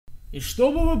И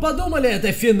что бы вы подумали,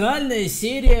 это финальная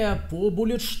серия по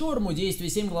Bulletstorm, действие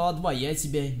 7, глава 2. Я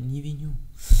тебя не виню.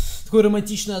 Такое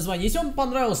романтичное название. Если вам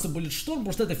понравился Bulletstorm,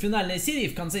 потому что это финальная серия, и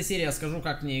в конце серии я скажу,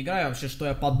 как мне играю, вообще, что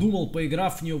я подумал,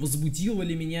 поиграв в нее, возбудила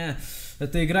ли меня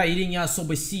эта игра или не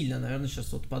особо сильно. Наверное,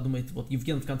 сейчас вот подумает, вот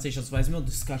Евген в конце сейчас возьмет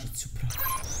и скажет всю правду.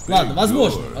 Ладно,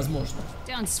 возможно.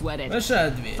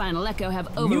 Большая дверь.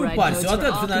 Не упарься, вот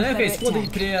это финальная эхо исхода при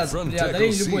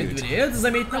преодолении любой двери. Это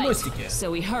заметить на мостике.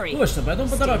 Точно, поэтому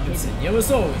поторопимся, не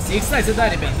высовывайся. И, кстати, да,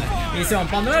 ребята, если вам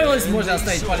понравилось, можно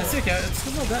оставить палец вверх. Я это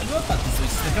сказал, да? Вот,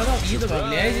 подписывайтесь на канал и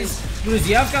добавляйтесь.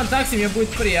 Друзья, ВКонтакте, мне будет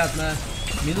приятно.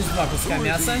 Минус 2 куска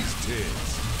мяса.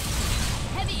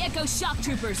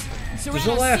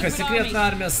 Тяжелое эхо, секретная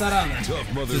армия Сарана.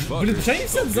 Блин, почему они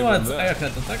все называются эхо?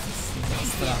 Это так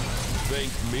странно.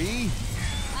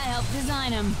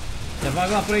 Я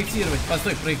могла проектировать.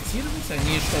 Постой, проектировать?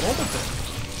 Они что, роботы?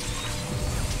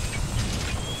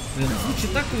 Блин,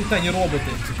 звучит так, будто они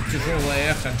роботы. Типа тяжелое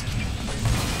эхо.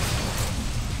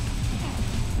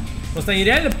 Просто они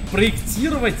реально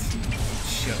проектировать.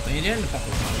 Черт, они реально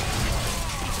похожи.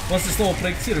 После слова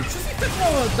проектировать. Что с них так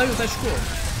мало дают очков?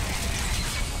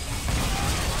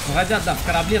 Ну, хотя, да, в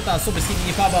корабле-то особо сильно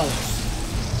не побалуешься.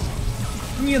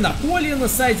 Не на поле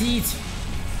насадить,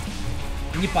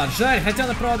 не поджарить. Хотя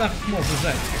на проводах можно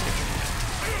жарить.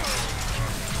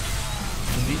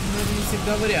 Видимо, это не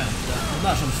всегда вариант, да, в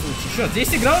нашем случае. Что,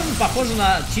 здесь игра уже похожа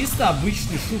на чисто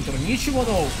обычный шутер. Ничего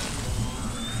нового.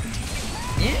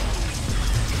 Не?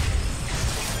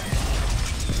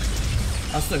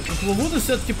 А стой, куклу Вуду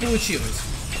все-таки получилось.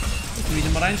 Это,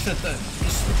 видимо, раньше это...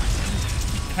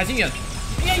 Хотя нет.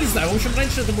 Я не знаю, в общем,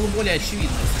 раньше это было более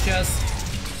очевидно. Сейчас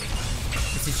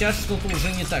что-то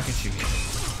уже не так очевидно.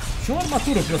 Почему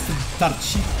арматура просто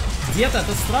торчит? Где-то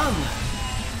это странно.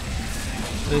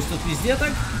 То есть тут везде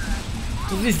так?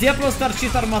 Тут везде просто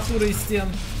торчит арматура из стен.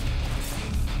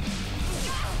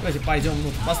 Давайте пойдем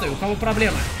внутрь. Постой, у кого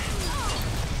проблемы?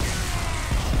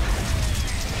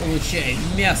 Получай,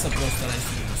 мясо просто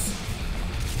разнес.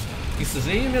 И, к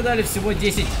сожалению, мне дали всего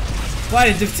 10.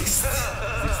 Парень, ты в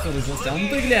текстуру застрял. Ну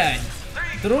ты глянь.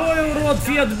 Трое урод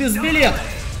фет без билетов.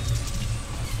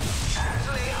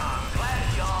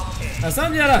 На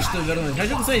самом деле рад, что вернуть.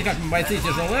 Хочу посмотреть, как бойцы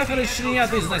тяжелые эхо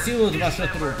расчленят и изнасилуют ваши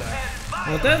трупы.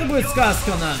 Вот это будет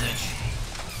сказка на ночь.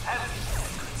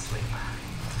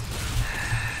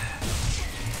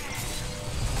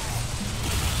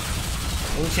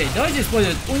 Получай. Давайте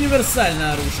использовать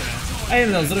универсальное оружие. А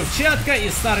именно взрывчатка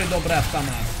и старый добрый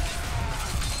автомат.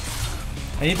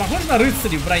 Они похожи на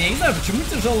рыцарей в броне. Я не знаю, почему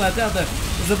тяжелые отряды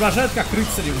изображают как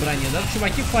рыцари в броне. Даже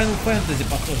чуваки в Final Fantasy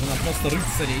похожи на просто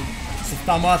рыцарей с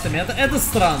автоматами. Это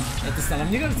странно. Это странно.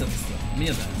 Мне кажется, это странно.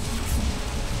 Мне да.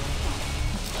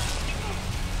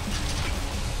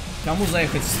 Кому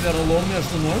заехать в сверлом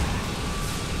между ног?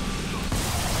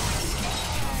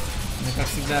 Ну, как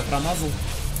всегда, я промазал.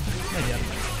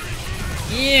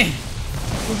 Наверное.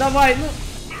 Ну давай, ну.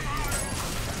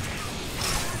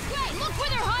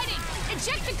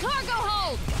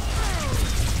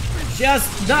 Сейчас,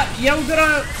 да, я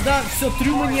убираю, да, все,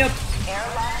 трюма нет.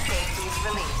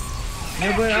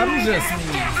 Мне бы оружие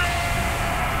сменить.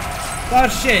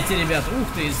 Прощайте, ребят. Ух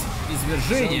ты,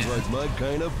 извержение.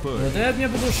 Вот это мне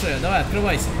по душе. Давай,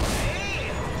 открывайся.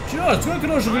 Черт, сколько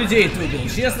рожек людей ты убил?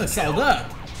 Честных солдат,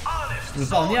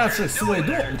 выполнявших свой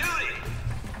долг.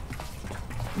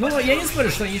 Ну, я не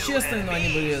спорю, что они честные, но они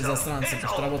были засранцы,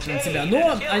 потому что работали на тебя.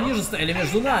 Но они же стояли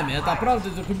между нами. Это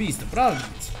оправдывает их убийство, правда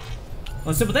ведь?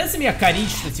 Он все пытается меня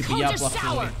корить, что типа я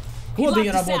плохой. Коды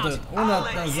не работают, он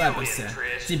от нас заперся.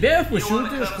 Тебя я впущу,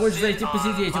 ты уж хочешь зайти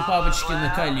посидеть у папочки на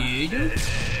колени?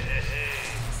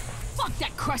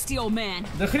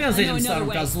 Да хрен за этим старым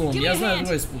козлом, я знаю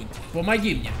другой путь.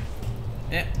 Помоги мне.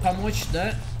 Помочь,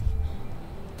 да?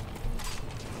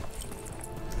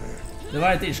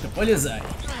 Давай, Тришка, полезай.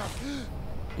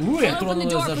 Я тронул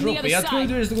ее за жопу. Я открою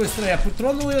дверь с другой стороны. Я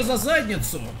тронул ее за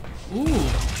задницу.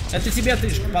 Это тебе,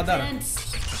 Тришка, подарок.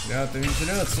 Ребята,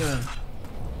 вентиляция.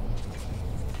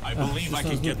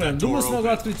 Думаю, смогу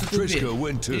открыть эту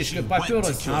дверь. Тришка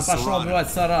поперлась, она пошла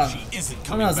убивать Саран.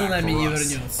 Она за нами не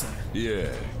вернется.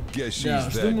 Да,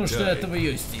 уж думаю, что это в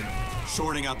ее стиле.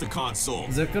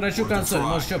 Закорочу консоль,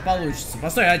 может что получится.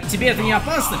 Постой, а тебе это не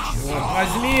опасно? Черт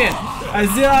возьми!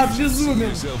 Азиат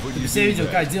безумен! Ты бы себя видел,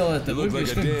 как делал это?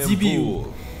 Выглядишь как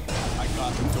дебил.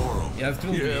 Я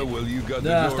открыл дверь.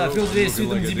 Да, открыл дверь с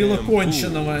видом дебила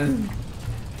конченого.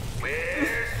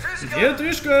 Где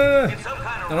Тришка?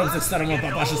 Торопится к старому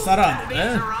папаше Сарану,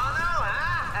 да?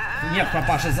 Нет,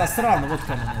 папаша засрану, вот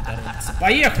кому он торопится.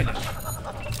 Поехали!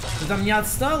 Ты там не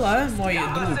отстал, а, мой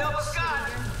друг?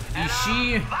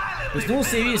 ищи.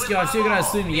 Уснулся и виски во всю играю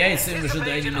своими яйцами,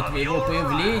 ожиданиями твоего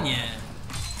появления.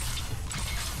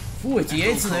 Фу, эти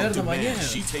яйца, наверное, воняют.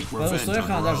 По условиях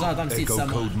она должна отомстить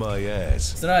сама.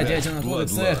 Срать яйца на ходу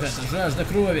цеха, это жажда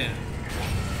крови.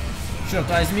 Черт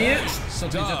возьми,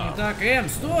 что-то идет не так.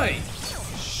 Стой!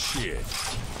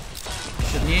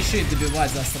 Чернейший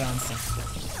добивать засранца.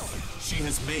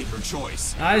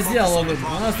 А сделала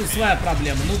выбор. У нас тут своя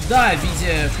проблема. Ну да, в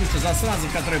виде кучи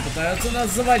засранцев, которые пытаются нас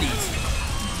завалить.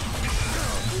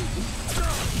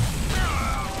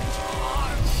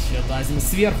 Что-то один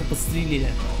сверху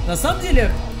подстрелили. На самом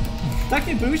деле, так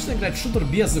непривычно играть в шутер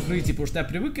без укрытия, потому что я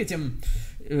привык к этим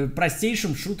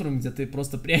простейшим шутерам, где ты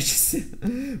просто прячешься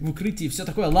в укрытии и все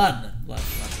такое. Ладно,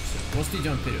 все, просто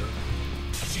идем вперед.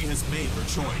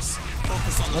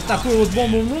 Вот такую вот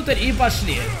бомбу внутрь и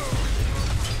пошли.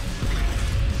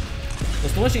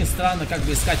 Просто очень странно как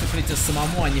бы искать укрытие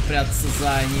самому, а не прятаться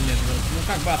за ними. Ну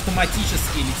как бы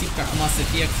автоматически или типа как в Mass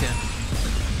Effect.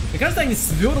 Мне кажется, они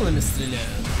сверлами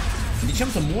стреляют. Или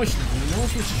чем-то мощным, но в любом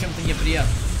случае чем-то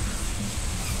неприятным.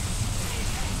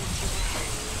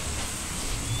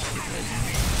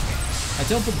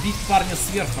 Хотел подбить парня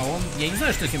сверху, а он... Я не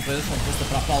знаю, что с ним произошло, он просто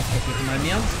пропал в какой-то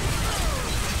момент.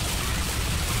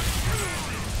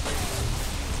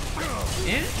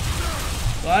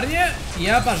 Парни,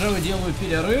 я, пожалуй, делаю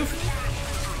перерыв.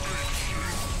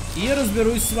 И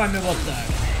разберусь с вами вот так.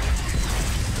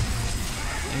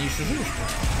 Они еще живы, что ли?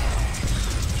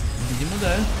 Видимо,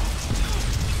 да.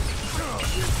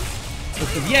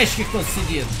 Только в ящике кто-то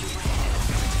сидит.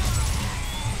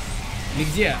 Или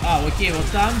где? А, окей, вот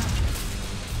там.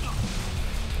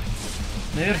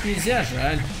 Наверх нельзя,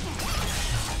 жаль.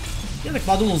 Я так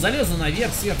подумал, залезу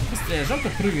наверх, сверху постреляю. Жалко,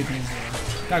 прыгать нельзя.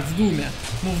 Как в Думе.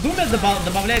 Ну, в Думе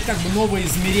добавляет как бы новое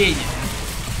измерение.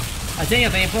 Хотя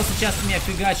нет, они просто часто меня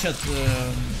фигачат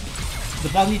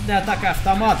дополнительная атака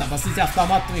автомата. По сути,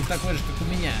 автомат у них такой же, как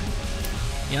у меня.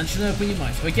 Я начинаю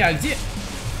понимать. Окей, а где...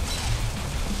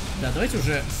 Да, давайте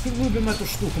уже врубим эту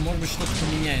штуку. Может быть, что-то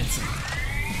поменяется.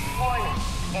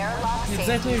 Не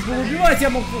обязательно их было убивать, я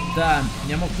мог... Да,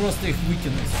 я мог просто их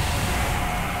выкинуть.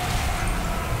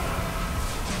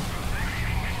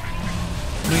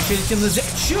 Мы еще летим над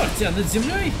землей. Черт, тебя над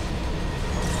землей?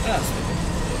 Раз.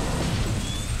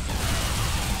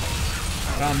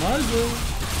 Промазал.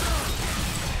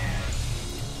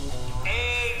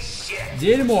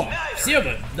 Дерьмо. Все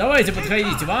вы, давайте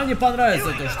подходите. Вам не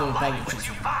понравится то, что вы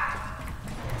получите.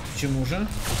 Почему же?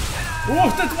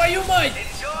 Ух ты, твою мать!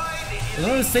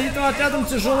 Ну, с элитным отрядом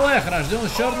тяжелых, рожден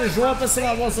с черной жопы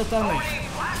самого сатаны.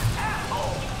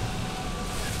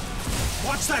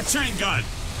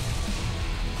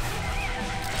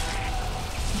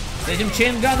 С этим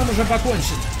чейнганом уже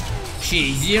покончено.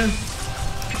 Чейзи.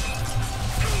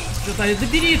 Что-то, да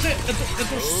бери ты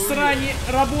эту срань,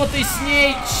 работай с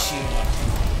ней. Черт.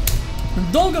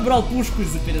 Долго брал пушку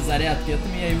из-за перезарядки, это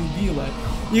меня и убило.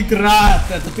 Игра,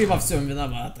 это ты во всем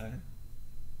виновата.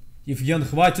 Евген,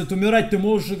 хватит умирать, ты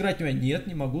можешь играть в меня. Нет,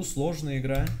 не могу, сложная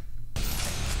игра.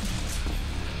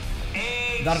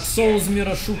 Dark Souls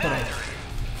мира шутеров.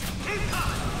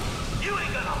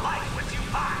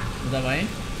 Давай.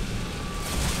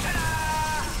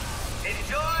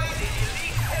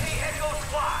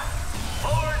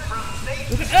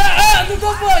 Ну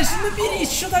давай же,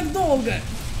 наберись, что так долго?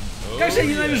 Как же я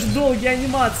ненавижу долгие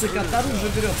анимации, когда оружие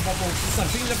берется по полчаса.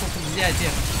 Ты нельзя просто взять и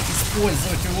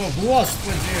использовать его.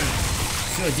 Господи.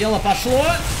 Все, дело пошло.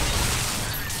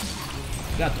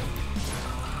 Готов.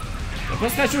 Я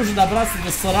просто хочу уже добраться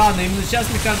до сарана. Именно сейчас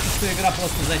мне кажется, что игра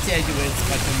просто затягивается,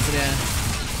 почем зря.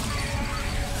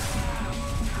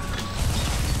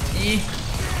 И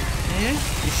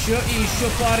еще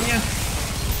парня.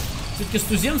 Все-таки с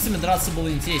туземцами драться было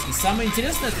интереснее. Самое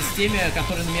интересное это с теми,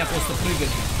 которые на меня просто прыгали.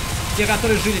 Те,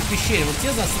 которые жили в пещере. Вот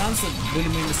те засранцы были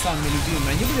моими самыми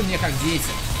любимыми. Они были мне как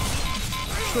дети.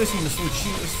 Что с ними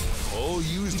случилось?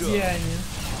 Где они?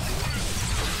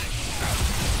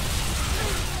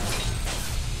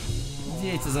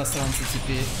 Где эти засранцы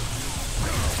теперь?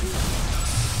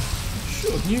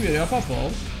 Черт, не верю, я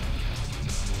попал.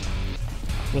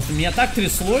 Просто меня так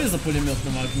трясло из-за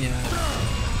пулеметного огня.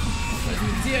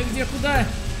 Где, куда?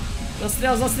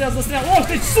 Застрял. Ох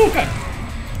ты, сука!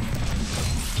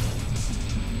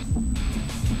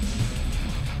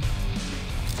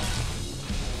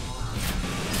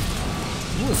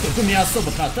 Ну, сколько у меня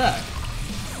особых атак.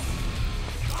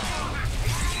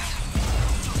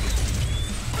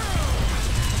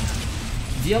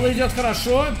 Дело идет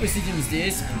хорошо, посидим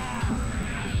здесь.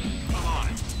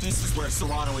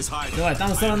 Давай,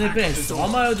 там стороны прячется.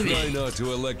 Ломаю дверь.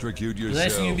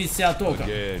 Пытайся не убить себя током.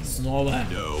 Снова.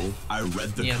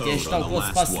 Нет, я считал код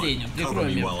с последним.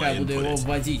 Прикрой меня, пока я буду его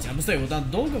вводить. А быстрее, его надо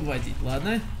долго вводить,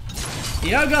 ладно?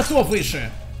 Я готов,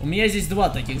 выше. У меня здесь два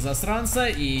таких засранца,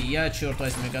 и я, черт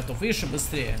возьми, готов. Выше,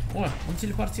 быстрее. О, он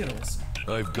телепортировался.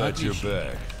 Отлично.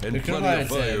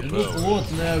 Прикрывайте. Веду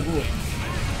плотный огонь.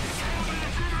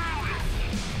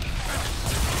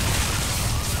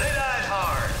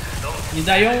 Не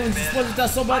даем использовать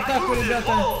особую атаку,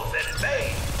 ребята.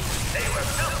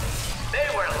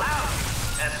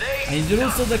 Они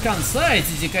дерутся до конца,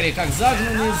 эти дикари, как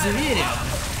загнанные звери.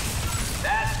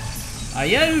 А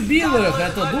я убил их,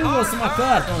 это Дуглас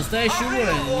Маккарт, он настоящий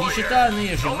воин, нищета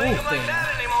ниже, ух ты.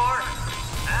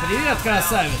 Привет,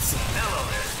 красавица.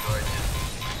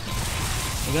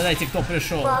 Угадайте, кто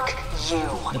пришел.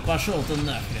 Да пошел ты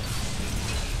нахрен.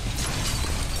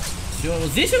 Все,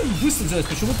 вот здесь он быстро делает,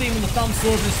 почему-то именно там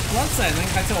сложная ситуация, но не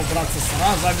хотел браться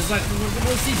сразу, обязательно нужно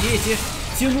было сидеть и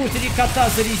тянуть кота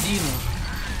за резину.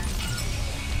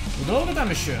 Долго там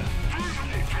еще?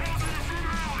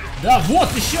 Да, вот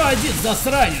еще один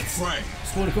засранец.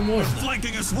 Сколько можно?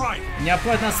 Не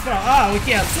обходит нас справа. А,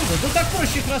 окей, отсюда. Да так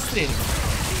проще их расстреливать.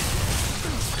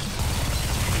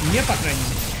 Мне, по крайней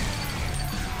мере.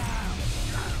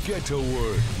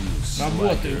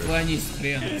 Работаю, уклонист,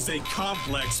 хрен.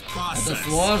 Это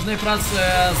сложный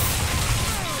процесс.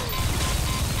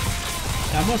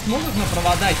 А может, могут на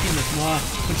провода кинуть, но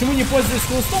почему не пользуюсь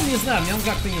хлыстом, не знаю, мне он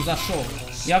как-то не зашел.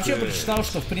 Я вообще прочитал,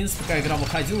 что в принципе, когда игра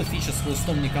выходила, фича с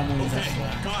хлыстом никому не зашла.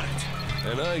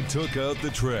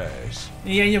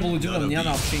 И я не был удивлен, мне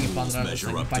она вообще не понравилась,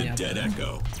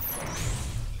 непонятно.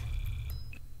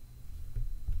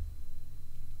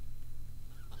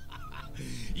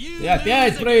 Ты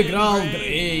опять проиграл,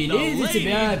 Грей, леди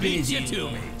тебя опередил.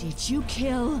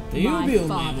 Ты убил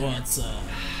моего отца.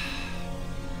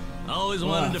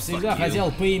 Всегда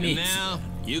хотел поиметь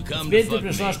тебя. Теперь ты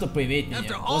пришла, чтобы поиметь меня.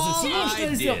 После всего, что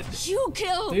я сделал,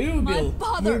 ты убил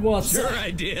моего отца.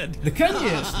 Да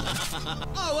конечно.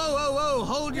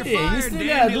 Эй, не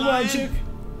стреляй, дуванчик.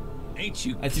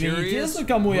 А тебе не интересно,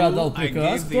 кому я отдал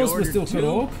приказ? Кто спустил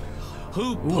курок?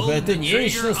 Ух, это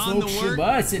нечто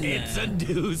сногсшибательное.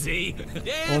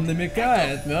 Он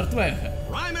намекает, мертвеха.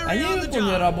 Они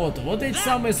выполнили работу, вот эти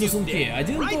самые сосунки.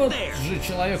 Один тот же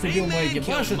человек убил мой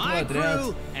экипаж и твой отряд.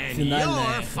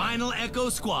 Финальная.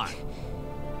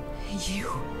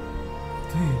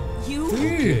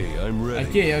 Ты?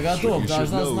 Окей, я готов,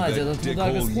 должна знать, этот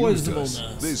мудак использовал нас.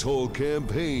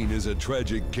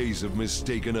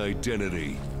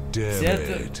 Вся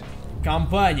эта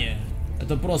компания.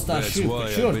 Это просто ошибка,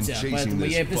 черт тебя, поэтому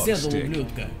я и преследовал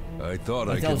ублюдка.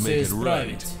 Хотел все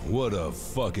исправить.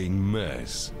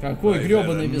 Какой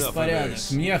гребаный беспорядок.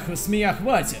 С меня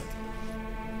хватит.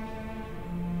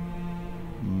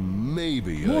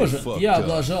 Может, я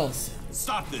облажался.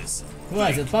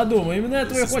 Хватит, подумай, именно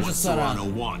этого и хочет Саран.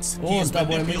 Он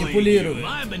тобой манипулирует.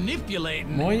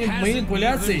 Мои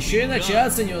манипуляции еще и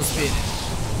начаться не успели.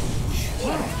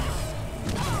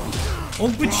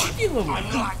 Он подчинил его.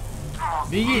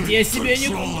 Бегите, я себя не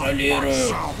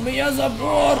контролирую. У меня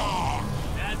забор.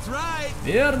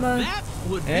 Верно.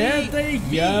 Это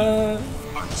я.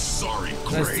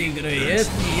 Прости, Грей, это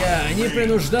не я. Они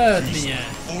принуждают меня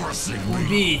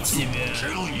убить тебя.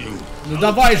 Ну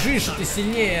давай, Жиша, ты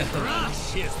сильнее этого.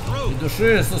 Ты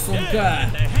души сосунка.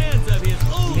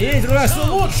 Иметь в руках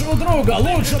лучшего друга,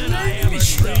 лучше мне не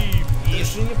мечтал.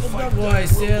 Миша, не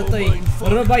поддавайся этой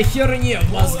рабохерне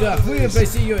в мозгах.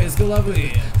 Выбрось ее из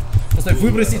головы. Просто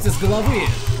выбросить из головы.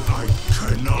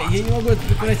 Я не могу это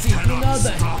прекратить. Не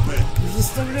надо. Не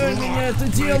заставляй меня это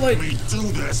делать.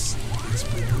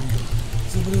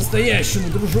 Все по-настоящему,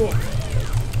 дружок.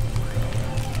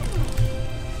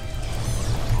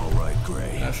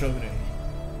 Хорошо,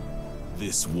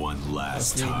 Грей.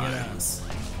 Последний раз.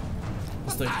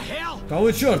 Стой.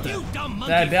 Кого черта?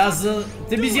 Ты обязан...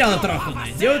 Ты обезьяна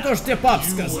траханная. Делай то, что тебе папа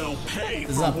сказал.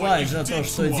 Ты заплатишь за то,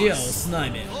 что делал с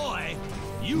нами.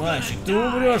 Мальчик, ты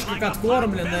умрешь, как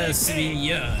откормленная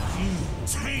свинья.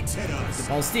 Ты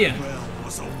ползти.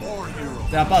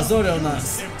 Ты опозорил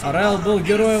нас. Рэл был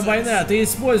героем войны, а ты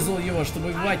использовал его, чтобы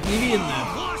убивать невинных.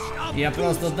 Я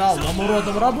просто дал вам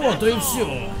уродам работу и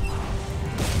все.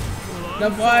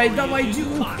 Давай, давай,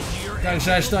 Дюк. Как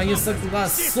жаль, что они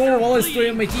согласовывалась с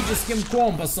твоим этическим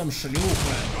компасом,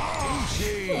 шлюха.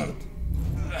 Черт.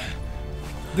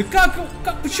 Да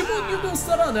как, почему он не убил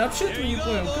Сарана? Я вообще этого не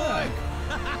понял, как?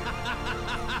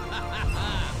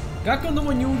 Как он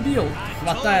его не убил?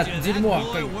 Хватает дерьмо.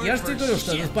 Я же тебе говорю,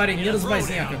 что этот парень не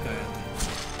разбазня какая-то.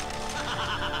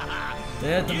 Ты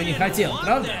этого не хотел,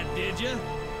 правда?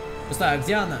 Пустой, а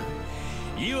где она?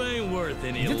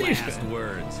 Где Тришка?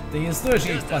 Ты не стоишь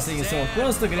их последних слов,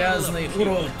 просто грязный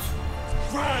урод.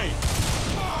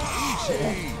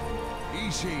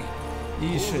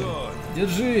 Тише,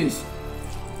 держись.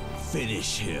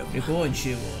 Прикончи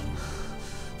его.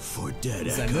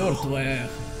 За мертвое.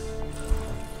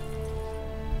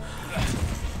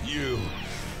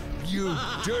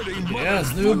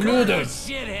 Грязный ублюдок.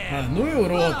 А, ну и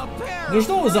урод. Ну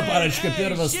что вы за парочка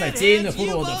первостатейных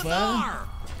уродов, а?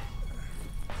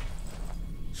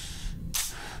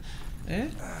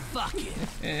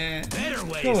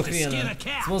 Какого хрена?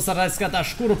 Смысл рать с кота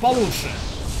шкуру получше.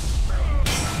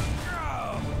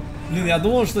 Блин, я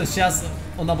думал, что сейчас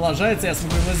он облажается, я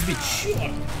смогу его сбить.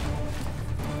 Черт!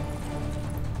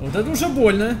 Вот это уже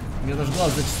больно. Мне даже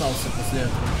глаз зачесался после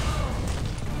этого.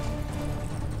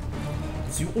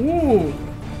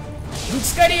 Дюк,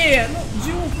 скорее! Ну,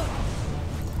 Дюк!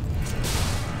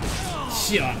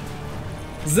 Черт!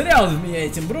 Зря он в меня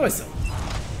этим бросил.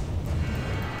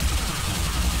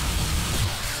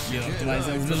 Черт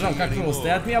возьми, сбежал как хруст. Ты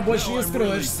от меня больше не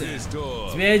скроешься.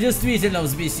 Тебя я действительно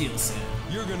взбесился.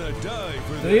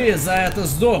 Ты за это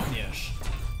сдохнешь.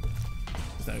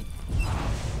 Так.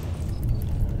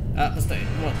 А, постой,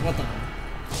 вот он.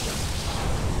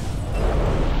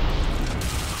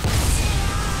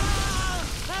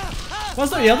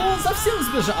 Постой, я думал, он совсем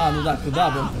сбежал. А, ну да, куда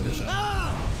бы он побежал?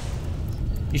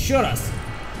 Еще раз.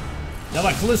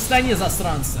 Давай, хлыстани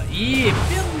засранца. И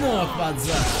пинок под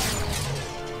зад.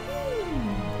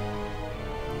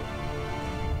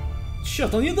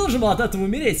 Черт, он не должен был от этого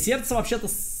умереть. Сердце вообще-то,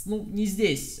 ну, не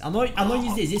здесь. Оно не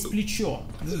здесь, здесь плечо.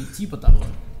 Ну, типа того.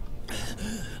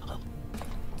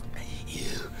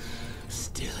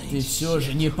 Ты все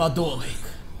же не подонок.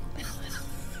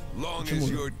 Почему?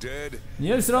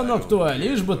 Мне все равно кто я,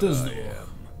 лишь бы ты сдох.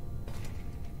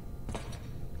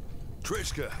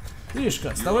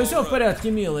 Тришка, с тобой все в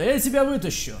порядке, милый, я тебя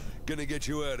вытащу.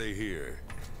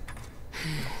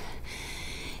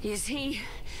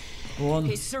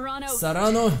 Он,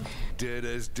 Сарану,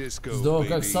 сдох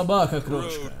как собака,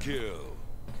 крошка.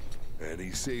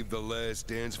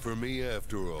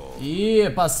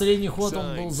 И последний ход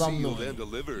он был за мной.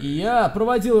 И я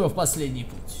проводил его в последний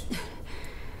путь.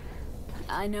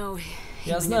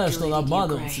 Я знаю, что он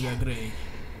обманывал тебя, Грей.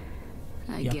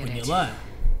 Я поняла.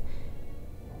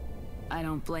 Я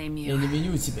не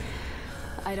виню тебя.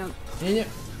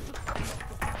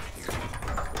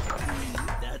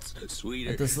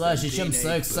 Это слаще, чем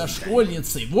секс со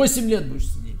школьницей. 8 лет будешь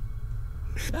сидеть.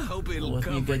 Вот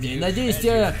негодяй. Надеюсь,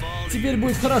 тебе теперь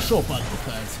будет хорошо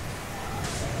поотдыхать.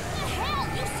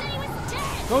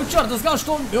 Ну черт, ты сказал,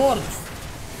 что он мертв.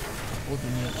 Вот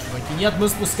нет, чуваки. Нет, мы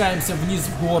спускаемся вниз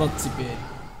в город теперь.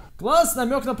 Класс,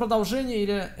 намек на продолжение,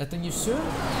 или это не все?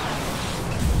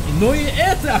 Но и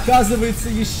это, оказывается,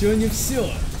 еще не все.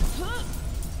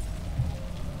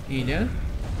 Или...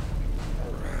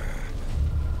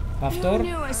 Повтор?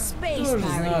 Тоже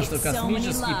знал, что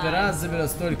космический пират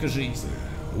заберет столько жизней.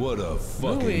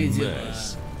 Ну и дела.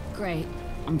 Грей,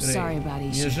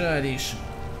 не жаль, Иша.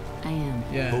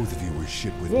 Я...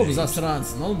 Оба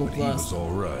засранцы, но он был классный.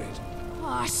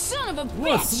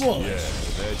 Вот сволочь.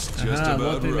 Ага,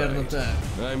 вот примерно так.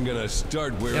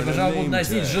 Я, пожалуй, буду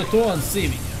носить жетон с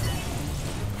именем.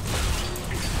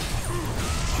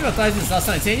 Чё ты один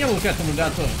засранец? Я не был к этому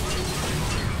готов.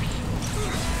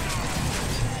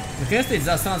 Наконец-то эти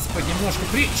засранцы хоть немножко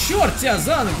Черт тебя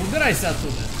за ногу, убирайся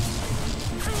оттуда.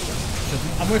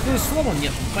 А мой класс сломан?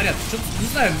 Нет, в порядке. Что-то, не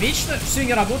знаю, вечно все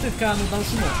не работает, когда оно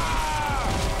должно.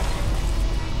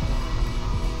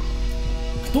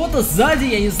 Кто-то сзади,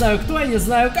 я не знаю кто, я не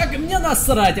знаю как, и мне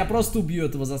насрать, я просто убью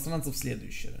этого засранца в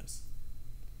следующий раз.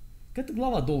 Какая-то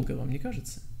глава долгая, вам не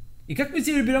кажется? И как мы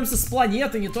теперь беремся с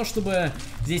планеты, не то чтобы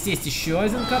здесь есть еще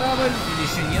один корабль, или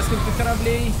еще несколько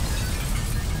кораблей.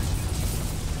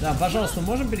 Да, пожалуйста,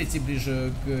 можем перейти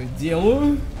ближе к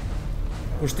делу?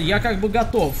 Потому что я как бы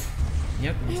готов.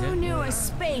 Нет, нельзя.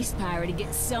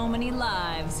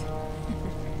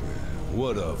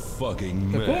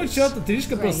 Какого черта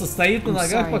Тришка просто стоит на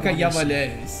ногах, пока я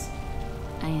валяюсь?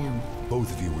 Дюк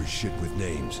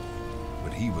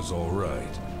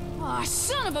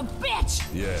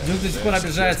до сих пор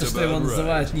обижается, что его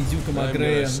называют не Дюком, а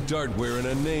Греем.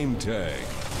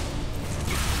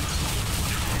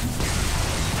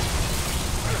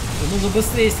 Нужно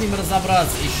быстрее с ним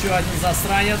разобраться. Еще один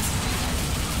засранец.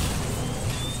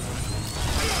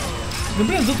 Ну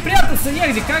блин, тут прятаться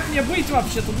негде. Как мне быть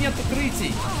вообще? Тут нет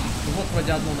укрытий. Ну вот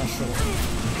вроде одно нашел.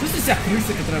 Чувствую себя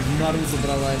крыса, которая в нору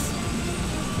забралась.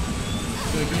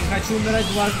 Все, не хочу умирать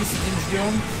дважды, сидим,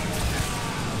 ждем.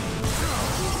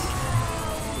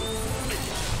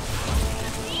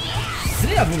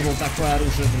 Зря выбрал такое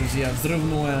оружие, друзья,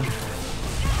 взрывное. Надо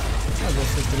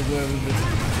что-то другое выбрать.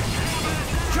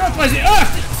 Черт возьми! Ах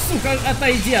ты, сука,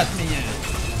 отойди от меня!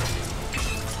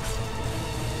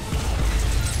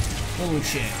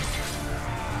 Получай.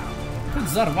 Тут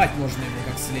взорвать можно его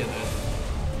как следует.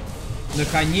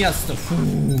 Наконец-то! Фу!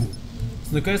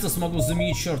 Наконец-то смогу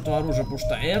заменить чертово оружие, потому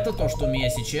что это то, что у меня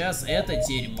сейчас, это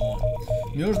дерьмо.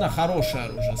 Мне нужно хорошее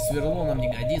оружие. Сверло нам не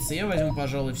годится. Я возьму,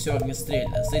 пожалуй, все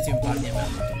огнестрельное. С этими парнями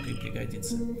оно только и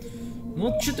пригодится.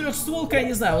 Ну, вот четырехстволка, я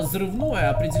не знаю, вот взрывное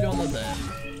определенно, да.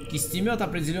 Кистемет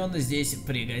определенно здесь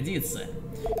пригодится.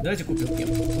 Давайте купим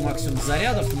максимум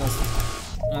зарядов. У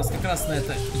нас как раз на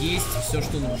это есть все,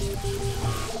 что нужно.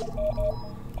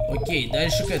 Окей,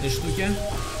 дальше к этой штуке.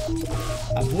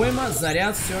 Обойма,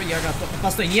 заряд, все, я готов.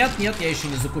 Постой, нет, я еще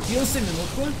не закупился,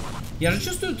 минутку. Я же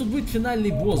чувствую, тут будет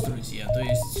финальный босс, друзья. То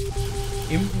есть,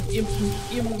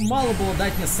 им мало было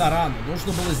дать мне сарану.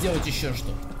 Нужно было сделать еще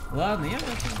что-то. Ладно, я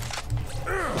готов.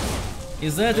 И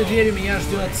за этой дверью меня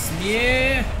ждет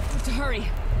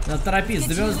Надо торопиться.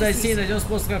 Доберемся до сей, найдем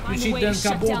способ, как включить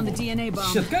ДНК-бомбу.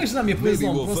 Черт, как же нам не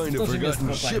повезло, мы просто в то же место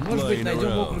попали. Может быть,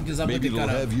 найдем в округе забытый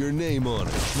корабль.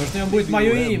 Может, в нем будет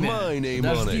мое имя.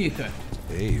 Подожди-ка.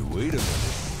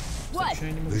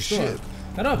 Что?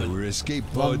 Корабль.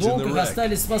 В Лондонках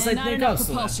остались спасательные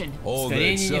капсулы.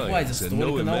 Ускорения не хватит,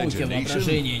 столько науки,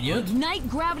 воображения нет.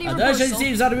 А дальше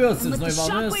Альтей взорвется, взной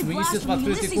волной нас вынесет в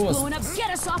открытый космос.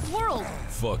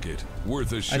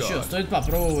 А что, стоит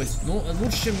попробовать. Ну,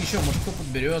 лучше, чем ничего, может, кто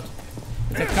подберет.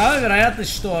 Какая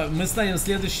вероятность, что мы станем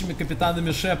следующими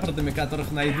капитанами Шепардами,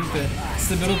 которых найдут и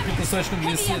соберут по кусочкам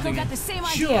для исследования.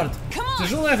 Черт!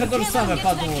 Тяжело, я то же самое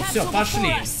подумал. Все,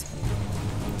 пошли.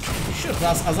 Черт,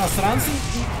 а засранцы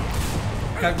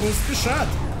как бы спешат.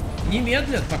 Не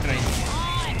медлят, по крайней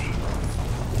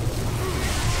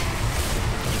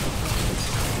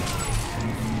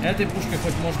мере. Этой пушкой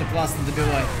хоть можно классно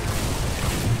добивать.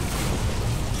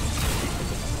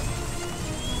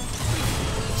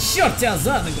 Черт тебя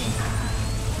за ногу!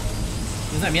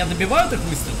 Не знаю, меня добивают их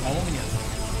выстрел? По-моему, нет.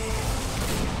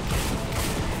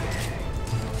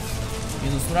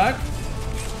 Минус враг.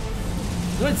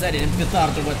 Давайте зарядим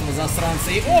петарду в этого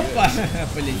засранца и опа!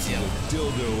 Полетел.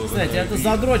 Кстати, это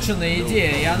задроченная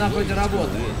идея, и она хоть и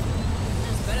работает.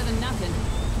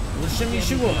 Лучше, чем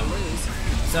ничего.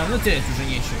 Все равно терять уже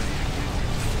нечего.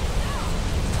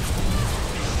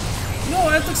 Ну,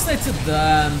 это, кстати,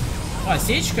 да.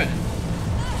 Осечка.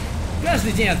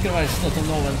 Каждый день открываешь что-то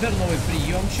новое. Например, новый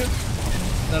приемчик.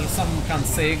 Даже в самом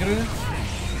конце игры.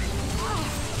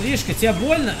 Тришка, тебе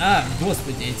больно? А,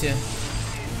 господи, эти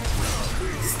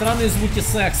странные звуки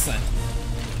секса.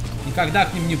 Никогда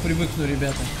к ним не привыкну,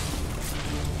 ребята.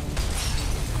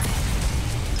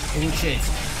 Получайте.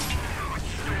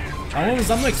 По-моему,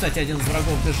 за мной, кстати, один из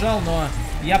врагов бежал, но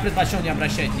я предпочел не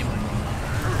обращать внимания.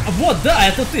 Вот, да,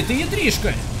 это ты не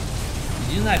Тришка.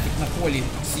 Иди нафиг на поле,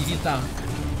 сиди там.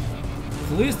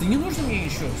 Хлыст, да не нужно мне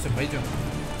еще. Все, пойдем.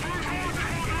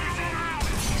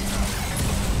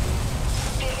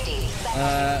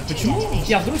 Почему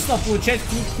я вдруг стал получать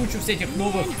кучу всяких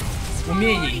новых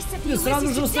умений? Ты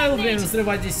сразу же уставил время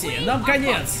взрыва Одиссея. Нам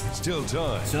конец.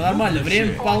 Все нормально,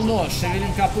 время полно.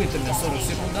 Шевелим копытами. 40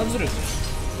 секунд до взрыва.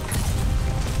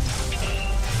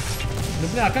 Ну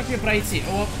бля, а как мне пройти?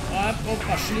 Оп, оп,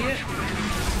 пошли.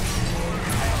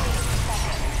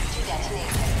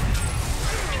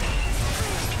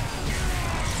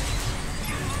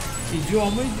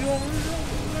 Идем.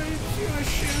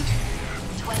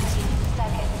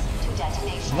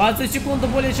 20 секунд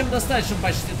более чем достаточно.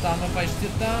 Почти там, мы почти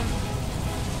там.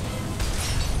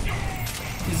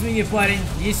 Извини, парень,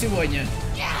 не сегодня.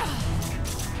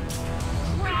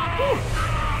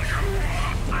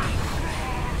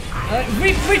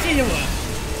 Выкинь его!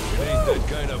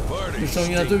 Пришел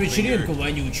не на ту вечеринку,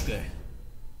 вонючка.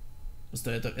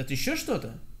 Стой, это еще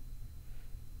что-то?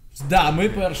 Да, мы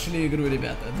прошли игру,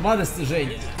 ребята. 2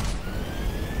 достижения.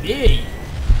 Бей!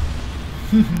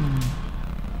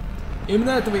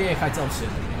 Именно этого я и хотел все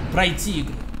это. Пройти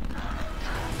игру.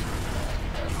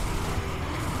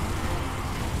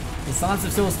 Засранцы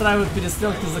все устраивают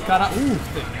перестрелки за корабль. Ух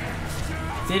ты!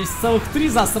 Теперь целых 3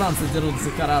 засранца дерут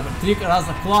за корабль. 3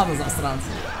 разных клана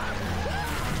засранцев.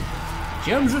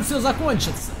 Чем же все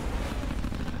закончится?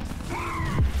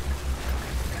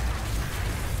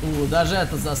 Даже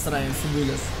этот засранец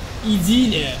вылез.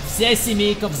 Идиллия. Вся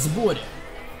семейка в сборе.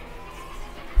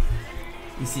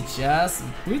 И сейчас...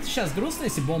 Будет сейчас грустно,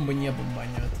 если бомба не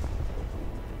бомбанет.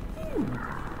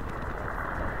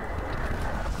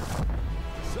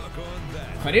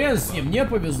 Хрен с ним, мне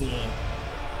повезло.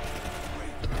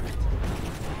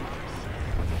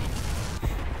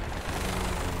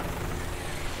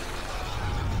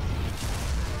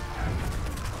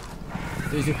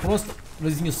 есть их просто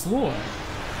разнесло.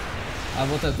 А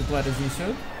вот эту тварь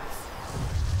разнесет?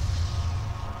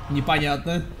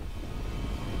 Непонятно.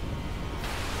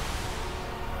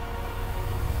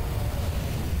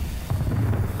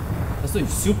 Постой,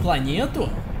 всю планету?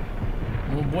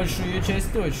 Ну, большую ее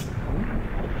часть точно.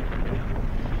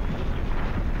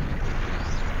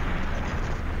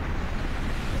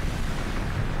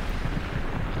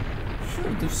 Что,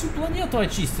 ты всю планету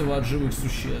очистила от живых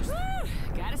существ?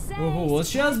 Ого, вот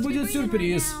сейчас будет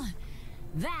сюрприз.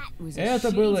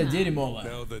 Это было дерьмово.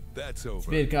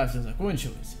 Теперь как все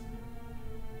закончилось?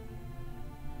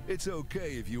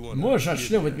 Можешь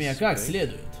отшлепать меня как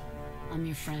следует.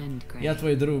 Я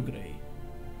твой друг, Грей.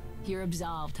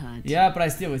 Я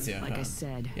простил тебя,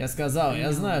 Хан. Я сказал,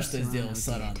 я знаю, что сделал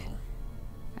Сарану.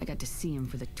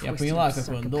 Я поняла,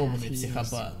 какой он долбанный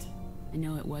психопат.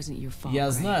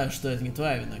 Я знаю, что это не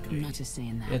твоя вина, Грей.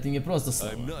 Это не просто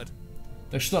слова.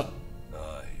 Так что,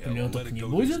 плеток не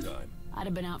будет?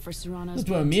 На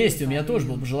твоем месте у меня тоже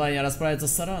было бы желание расправиться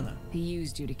с Сарана.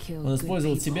 Он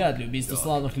использовал тебя для убийства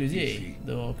славных людей.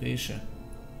 Док, Иша.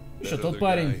 Что, тот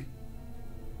парень...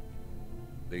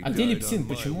 А где Липсин?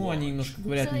 Почему они немножко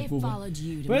говорят не губы?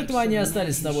 Поэтому они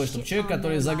остались с тобой, чтобы человек,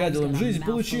 который загадил им жизнь,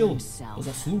 получил по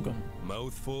заслугам.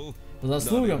 По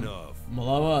заслугам?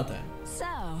 Маловато.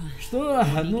 Что?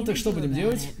 Ну так что будем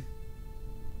делать?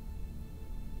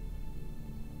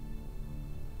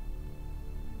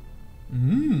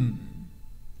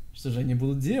 Что же они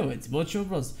будут делать? Вот что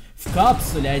вопрос. В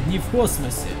капсуле, одни в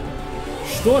космосе.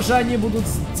 Что же они будут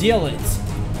делать?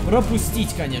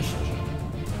 Пропустить, конечно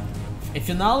же.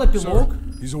 Финал, эпилог.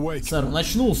 Сэр, он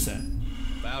очнулся.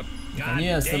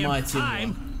 Наконец-то, мать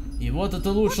его. И вот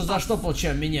это лучше заштопал,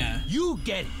 чем меня.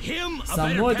 Со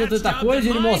мной-то ты такое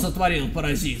дерьмо сотворил,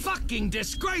 паразит.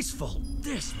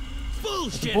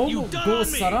 Помню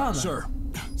голос Сарана.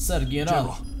 Сэр,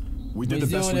 генерал. Мы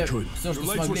сделали все, что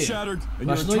смогли.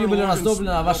 Ваши ноги были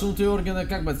раздоблены, а ваши внутренние органы,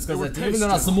 как бы это сказать, они были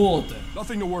размолоты.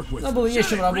 Нам было не с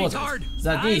чем работать.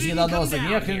 Заткнись, недоносок,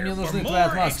 нехрен мне нужны твои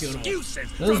отмазки, Ру.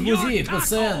 Разбуди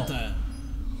пациента.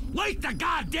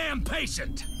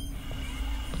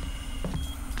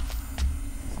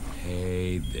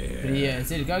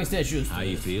 Приятель, как себя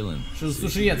чувствуешь?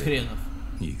 Шестушиет хренов.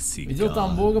 Видел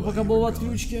там Бога, пока был в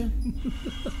отключке?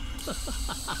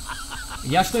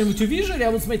 Я что-нибудь увижу, или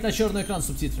я буду смотреть на черный экран с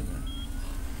субтитрами?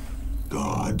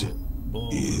 God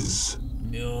is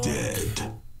dead.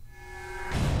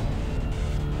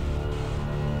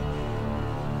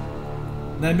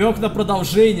 Намек на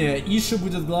продолжение. Иши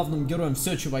будет главным героем.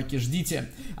 Все, чуваки, ждите.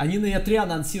 Они на E3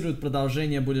 анонсируют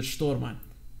продолжение Bulletstorm.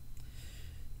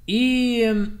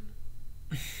 И...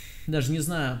 Даже не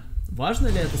знаю, важно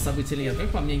ли это событие или нет. Как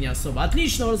по мне, не особо.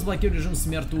 Отлично, разблокируй режим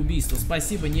смертоубийства.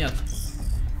 Спасибо, нет.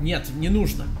 Нет, не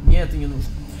нужно. Мне это не нужно.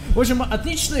 В общем,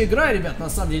 отличная игра, ребят, на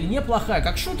самом деле, неплохая.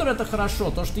 Как шутер это хорошо.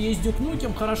 То, что есть Дюк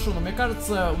Нукем, хорошо. Но мне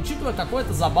кажется, учитывая, какой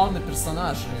это забавный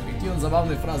персонаж, и какие он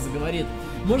забавные фразы говорит,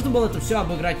 можно было это все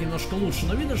обыграть немножко лучше.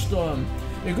 Но видно, что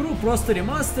игру просто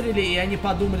ремастерили, и они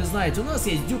подумали, знаете, у нас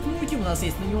есть Дюк Нукем, у нас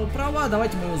есть на него права,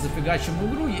 давайте мы его зафигачим в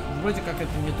игру. И вроде как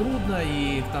это не трудно,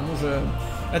 и к тому же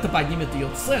это поднимет ее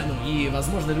цену. И,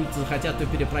 возможно, люди захотят ее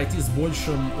перепройти с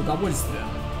большим удовольствием.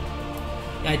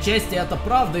 И отчасти это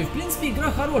правда, и в принципе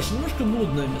игра хорошая, немножко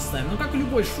нудная местами, но как и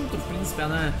любой шутер, в принципе,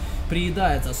 она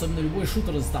приедается, особенно любой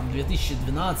шутер из там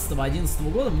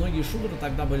 2012-2011 года, многие шутеры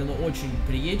тогда были, ну, очень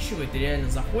приедчивые, ты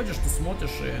реально заходишь, ты смотришь,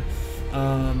 и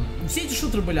все эти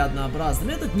шутеры были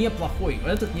однообразными. Этот неплохой,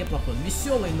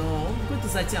 веселый, но он какой-то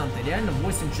затянутый, реально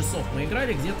 8 часов, мы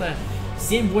играли где-то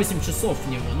 7-8 часов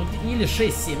в него, ну или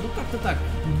 6-7, ну как-то так,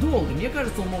 долго. Мне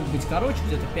кажется, он мог быть короче,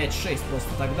 где-то 5-6, просто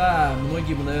тогда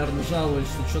многие бы, наверное, жаловались,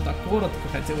 что так коротко,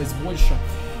 хотелось больше.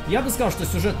 Я бы сказал, что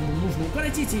сюжет нужно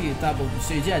укоротить, и там было бы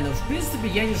все идеально. В принципе,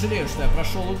 я не жалею, что я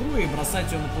прошел игру, и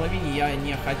бросать ее на половине я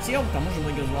не хотел, к тому же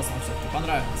многим из вас нам все-таки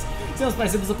понравилось. Всем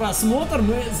спасибо за просмотр,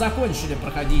 мы закончили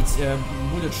проходить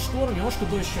Bulletstorm, немножко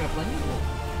дольше, чем я планировал.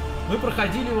 Мы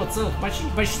проходили его целых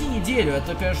почти неделю.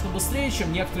 Это, конечно, быстрее,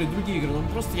 чем некоторые другие игры, но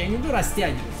просто я не люблю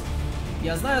растягивать.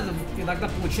 Я знаю, иногда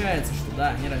получается, что да,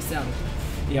 они растянуты.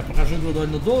 Я прохожу игру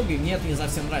довольно долго, и мне это не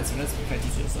совсем нравится. Нравится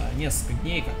проходить ее за несколько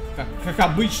дней, как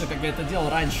обычно, как я это делал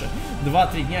раньше.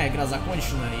 2-3 дня игра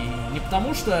закончена. И не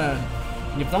потому что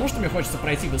мне хочется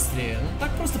пройти быстрее, ну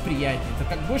так просто приятнее. Ты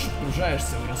как больше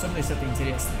погружаешься в игру, особенно если это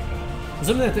интересная игра.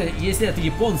 Особенно если это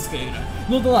японская игра.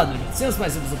 Ну да ладно, ребят, всем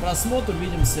спасибо за просмотр.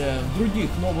 Увидимся в других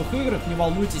новых играх. Не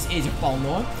волнуйтесь, этих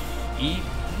полно. И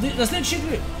до следующей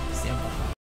игры. Всем пока.